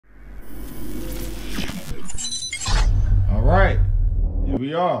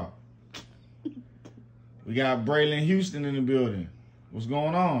we are. We got Braelynn Houston in the building. What's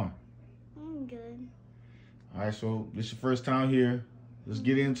going on? I'm good. All right, so this is your first time here. Let's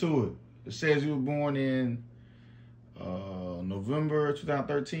get into it. It says you were born in November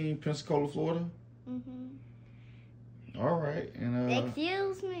 2013, Pensacola, Florida. Mm-hmm. All right, and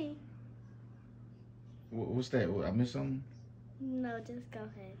Excuse me. what's that? I missed something? No, just go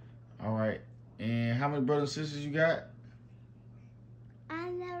ahead. All right, and how many brothers and sisters you got? I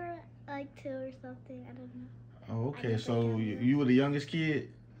never like 2 or something. I don't know. Oh, okay. So you were the youngest kid?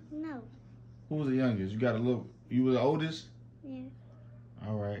 No. Who was the youngest? You were the oldest? Yeah.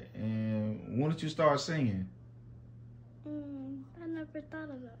 All right. And when did you start singing? I never thought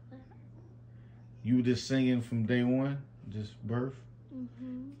about that. You were just singing from day one, just birth?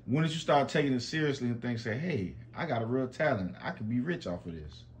 Mm-hmm. When did you start taking it seriously and think, say, hey, I got a real talent. I could be rich off of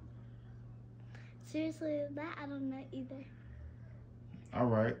this? Seriously, that I don't know either. All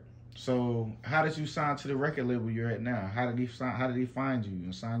right. So how did you sign to the record label you're at now? How did he find you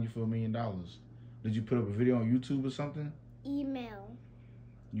and sign you for $1 million? Did you put up a video on YouTube or something? Email.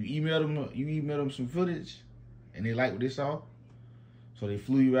 You emailed them some footage and they liked what they saw? So they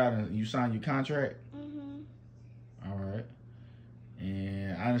flew you out and you signed your contract? Mm-hmm. All right.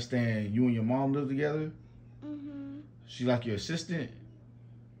 And I understand you and your mom live together? Mm-hmm. She like your assistant?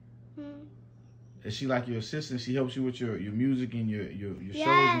 Hmm. Is she like your assistant? She helps you with your music and your shows?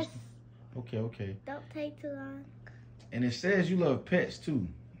 Yes. Okay. Don't take too long. And it says you love pets too.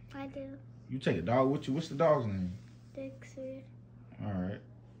 I do. You take a dog with you. What's the dog's name? Dixie. All right.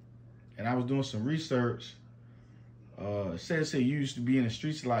 And I was doing some research. It says you used to be in the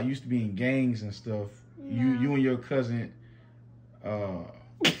streets a lot. You used to be in gangs and stuff. No. You and your cousin.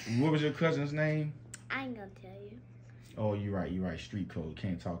 What was your cousin's name? I ain't gonna tell you. Oh, you're right. Street code.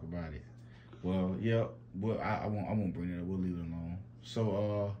 Can't talk about it. Well, yeah. Well, I won't bring it up. We'll leave it alone.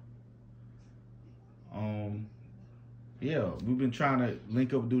 So, yeah, we've been trying to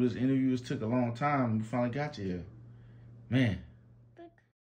link up and do this interview. It took a long time. We finally got you here. Man,